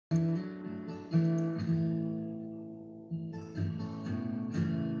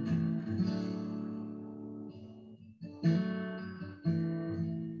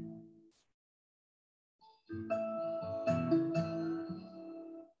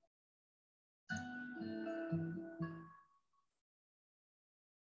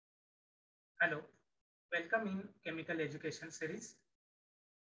Welcome in Chemical Education series.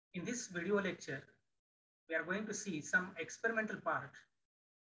 In this video lecture, we are going to see some experimental part.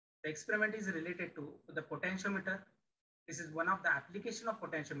 The experiment is related to the potentiometer. This is one of the application of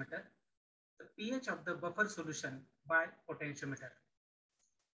potentiometer, the pH of the buffer solution by potentiometer.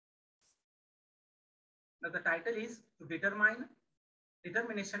 Now the title is to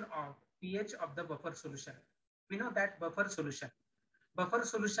determination of pH of the buffer solution. We know that buffer solution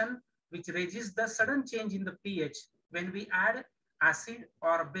which registers the sudden change in the pH when we add acid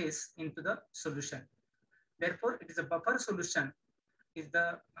or base into the solution. Therefore, it is a buffer solution is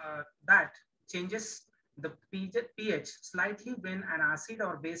the that changes the pH slightly when an acid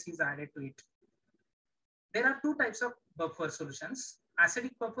or base is added to it. There are two types of buffer solutions,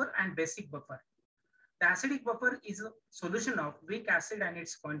 acidic buffer and basic buffer. The acidic buffer is a solution of weak acid and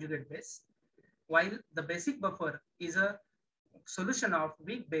its conjugate base, while the basic buffer is a solution of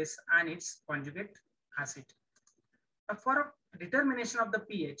weak base and its conjugate acid. Now, for determination of the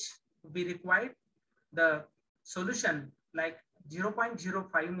pH, we require the solution like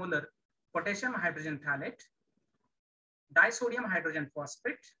 0.05 molar potassium hydrogen phthalate, disodium hydrogen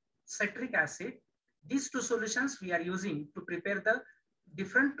phosphate, citric acid. These two solutions we are using to prepare the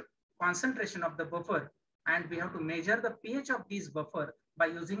different concentration of the buffer, and we have to measure the pH of this buffer by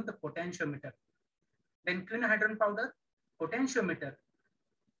using the potentiometer. Then clean hydrogen powder, potentiometer.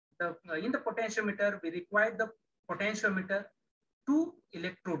 In the potentiometer, we require the potentiometer, two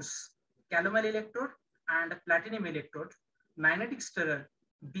electrodes, calomel electrode and platinum electrode, magnetic stirrer,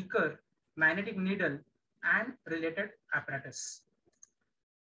 beaker, magnetic needle, and related apparatus.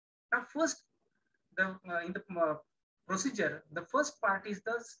 Now, first, in the procedure, the first part is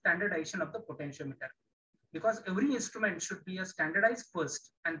the standardization of the potentiometer, because every instrument should be standardized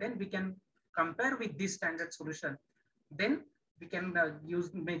first, and then we can compare with this standard solution. Then we can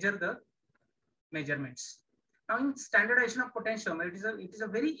measure the measurements. Now, in standardization of potentiometer, it is a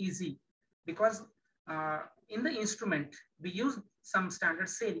very easy, because in the instrument we use some standard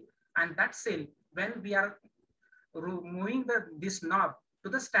cell, and that cell, when we are moving this knob to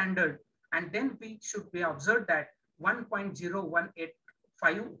the standard, and then we should be observed that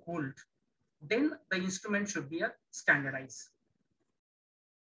 1.0185 volt, then the instrument should be standardized.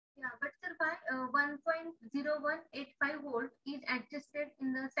 Yeah, but sir, why 1.0185 volt is adjusted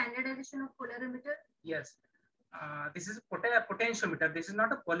in the standardization of polarimeter? Yes, this is a potentiometer. This is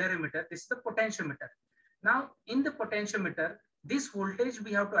not a polarimeter. This is a potentiometer. Now, in the potentiometer, this voltage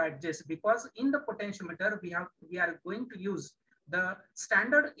we have to adjust, because in the potentiometer we are going to use the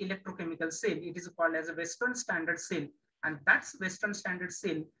standard electrochemical cell. It is called as a Western standard cell, and that's Western standard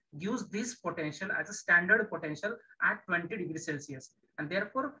cell gives this potential as a standard potential at 20 degrees Celsius. And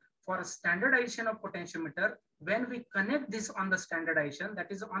therefore, for a standardization of potentiometer, when we connect this on the standardization,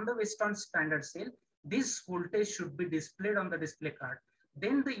 that is on the Western standard cell, this voltage should be displayed on the display card.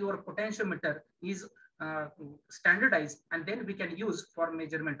 Then your potentiometer is standardized, and then we can use for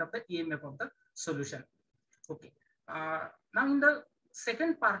measurement of the EMF of the solution. Okay. Now, in the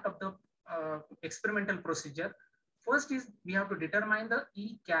second part of the experimental procedure, first is we have to determine the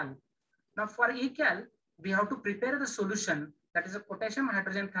ECal. Now, for ECal, we have to prepare the solution, that is a potassium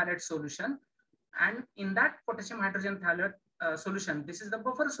hydrogen phthalate solution. And in that potassium hydrogen phthalate solution, this is the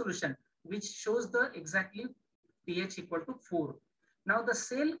buffer solution, which shows the exactly pH equal to 4. Now, the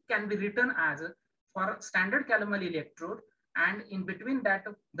cell can be written as for standard calomel electrode, and in between that,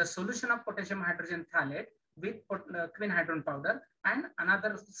 the solution of potassium hydrogen phthalate with clean hydrogen powder, and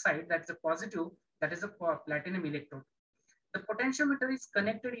another side, that is a positive, that is a platinum electrode. The potentiometer is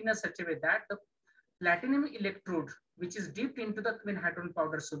connected in such a way that the platinum electrode, which is dipped into the clean hydrogen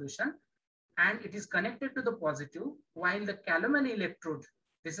powder solution, and it is connected to the positive, while the calomel electrode,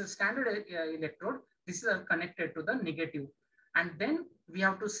 this is standard electrode, this is connected to the negative. And then we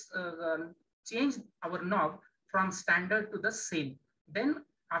have to change our knob from standard to the cell. Then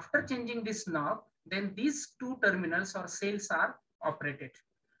after changing this knob, then these two terminals or cells are operated.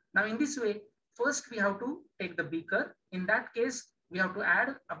 Now, in this way, first we have to take the beaker. In that case, we have to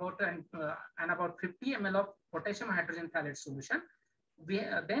add about 50 ml of potassium hydrogen phthalate solution.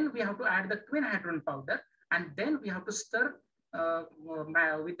 Then we have to add the clean hydrogen powder, and then we have to stir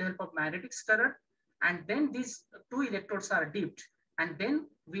with the help of magnetic stirrer, and then these two electrodes are dipped, and then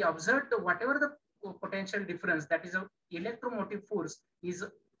we observe whatever the potential difference, that is a electromotive force, is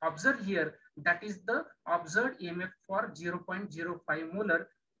observed here. That is the observed EMF for 0.05 molar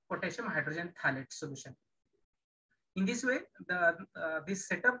potassium hydrogen phthalate solution. In this way, this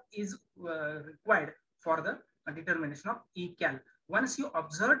setup is required for the determination of ECal. Once you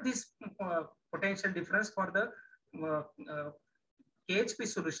observe this potential difference for the KHP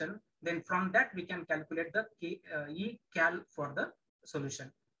solution, then from that we can calculate the E cal for the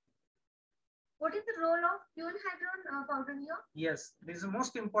solution. What is the role of quinine hydron powder here? Yes, this is the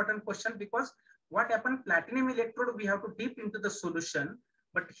most important question, because what happened, platinum electrode we have to dip into the solution,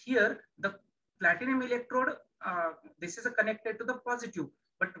 but here the platinum electrode, this is connected to the positive.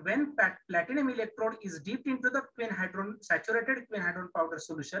 But when platinum electrode is dipped into the saturated quinine hydron powder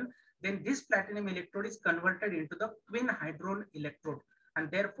solution, then this platinum electrode is converted into the quinine hydron electrode,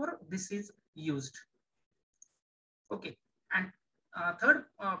 and therefore this is used. Okay, and third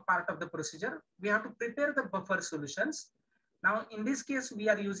part of the procedure, we have to prepare the buffer solutions. Now, in this case, we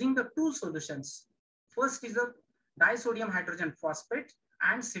are using the two solutions. First is a disodium hydrogen phosphate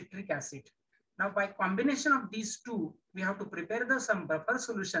and citric acid. Now, by combination of these two, we have to prepare some buffer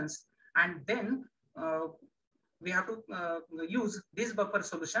solutions, and then we have to use this buffer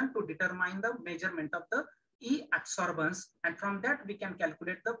solution to determine the measurement of the E absorbance, and from that we can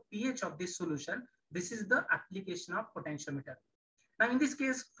calculate the pH of this solution. This is the application of potentiometer. Now, in this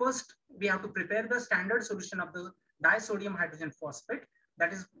case, first we have to prepare the standard solution of the disodium hydrogen phosphate,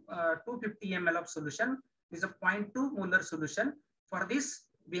 that is 250 ml of solution. This is a 0.2 molar solution. For this,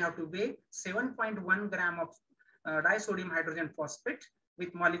 we have to weigh 7.1 gram of disodium hydrogen phosphate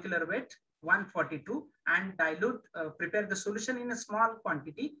with molecular weight 142, and dilute, prepare the solution in a small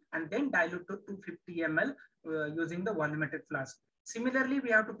quantity and then dilute to 250 ml using the volumetric flask. Similarly, we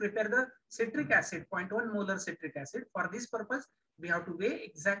have to prepare the citric acid, 0.1 molar citric acid. For this purpose, we have to weigh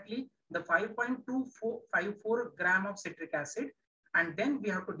exactly the 5.254 gram of citric acid, and then we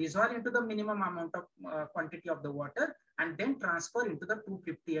have to dissolve into the minimum amount of quantity of the water, and then transfer into the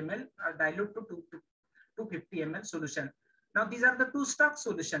 250 ml, dilute to 250 ml solution. Now, these are the two stock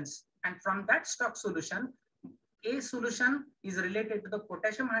solutions, and from that stock solution, A solution is related to the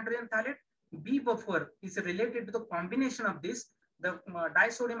potassium hydrogen phthalate, B buffer is related to the combination of this, the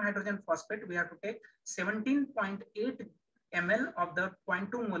disodium hydrogen phosphate. We have to take 17.8 ml of the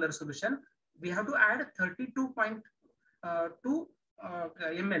 0.2 molar solution. We have to add 32.2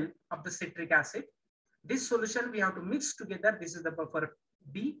 ml of the citric acid. This solution we have to mix together. This is the buffer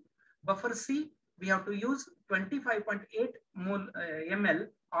B. Buffer C, we have to use 25.8 ml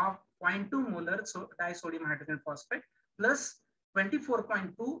of 0.2 molar disodium hydrogen phosphate plus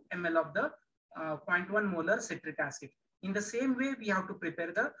 24.2 ml of the 0.1 molar citric acid. In the same way, we have to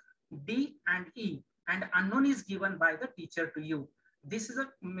prepare the D and E, and unknown is given by the teacher to you. This is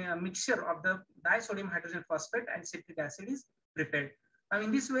a mixture of the disodium hydrogen phosphate and citric acid is prepared. Now,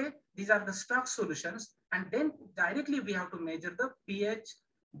 in this way, these are the stock solutions, and then directly we have to measure the pH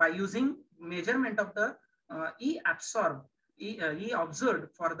by using measurement of the E observed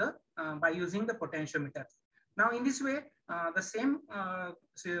for the by using the potentiometer. Now, in this way, the same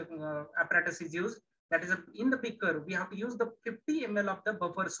apparatus is used. That is, in the beaker, we have to use the 50 ml of the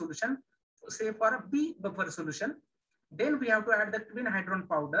buffer solution, say for a B buffer solution. Then we have to add the quinine hydron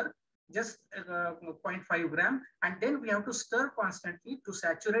powder, just 0.5 gram, and then we have to stir constantly to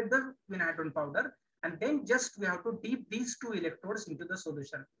saturate the quinine hydron powder, and then just we have to dip these two electrodes into the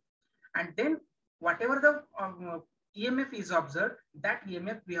solution, and then whatever the EMF is observed, that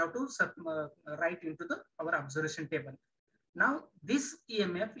EMF we have to write into our observation table. Now, this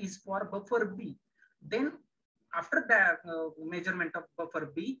EMF is for buffer B. Then after the measurement of buffer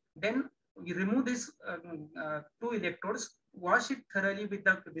B, then you remove these two electrodes, wash it thoroughly with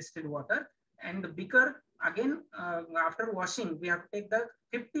the distilled water, and the beaker again, after washing, we have to take the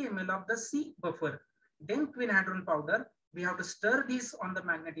 50 ml of the C buffer. Then quinine hydron powder, we have to stir this on the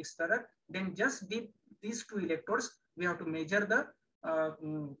magnetic stirrer, then just dip these two electrodes. We have to measure the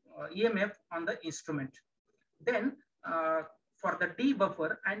EMF on the instrument. Then for the D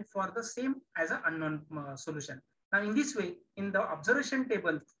buffer and for the same as an unknown solution. Now, in this way, in the observation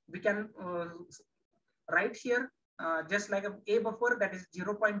table, we can write here just like a buffer, that is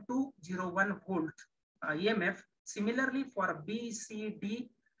 0.201 volt EMF. Similarly, for B, C,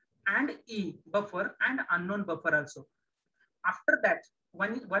 D, and E buffer and unknown buffer also. After that,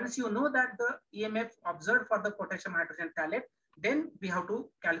 once you know that the EMF observed for the potassium hydrogen phthalate, then we have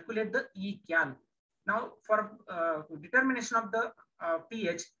to calculate the E cal. Now, for determination of the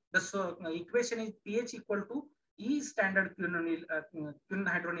pH, the equation is pH equal to E standard quinine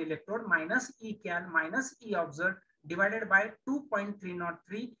hydron electrode minus E cal minus E observed divided by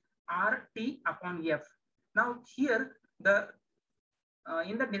 2.303 RT upon F. Now, here the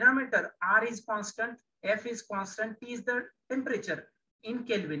in the denominator, R is constant, F is constant, T is the temperature in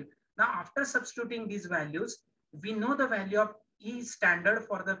Kelvin. Now, after substituting these values, we know the value of E standard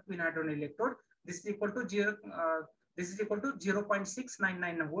for the quinine hydron electrode. This is equal to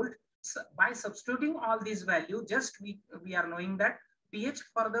 0.699 volt. So by substituting all these values, just we are knowing that pH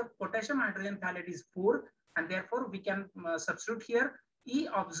for the potassium hydrogen phthalate is 4, and therefore we can substitute here E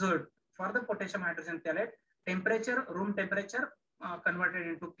observed for the potassium hydrogen phthalate, temperature, room temperature converted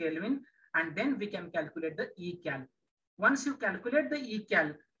into Kelvin, and then we can calculate the E-cal. Once you calculate the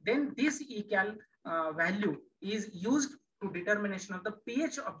E-cal, then this E-cal value is used to determination of the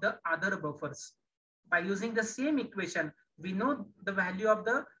pH of the other buffers. By using the same equation, we know the value of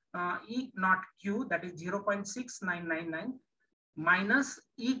the E naught Q, that is 0.6999, minus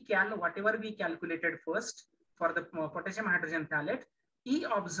E-cal, whatever we calculated first for the potassium hydrogen phthalate, E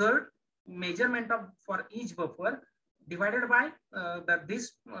observed measurement of for each buffer divided by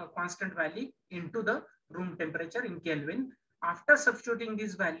this constant value into the room temperature in Kelvin. After substituting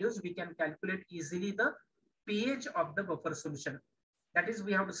these values, we can calculate easily the pH of the buffer solution. That is,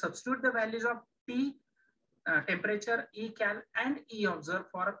 we have to substitute the values of T, temperature, E-cal, and E observed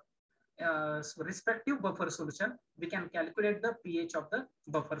for respective buffer solution. We can calculate the pH of the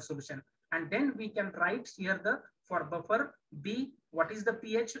buffer solution, and then we can write here the for buffer B, what is the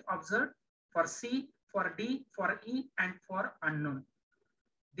pH observed, for C, for D, for E, and for unknown.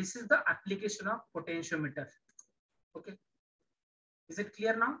 This is the application of potentiometer. Okay, is it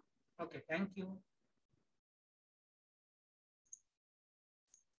clear now? Okay, thank you.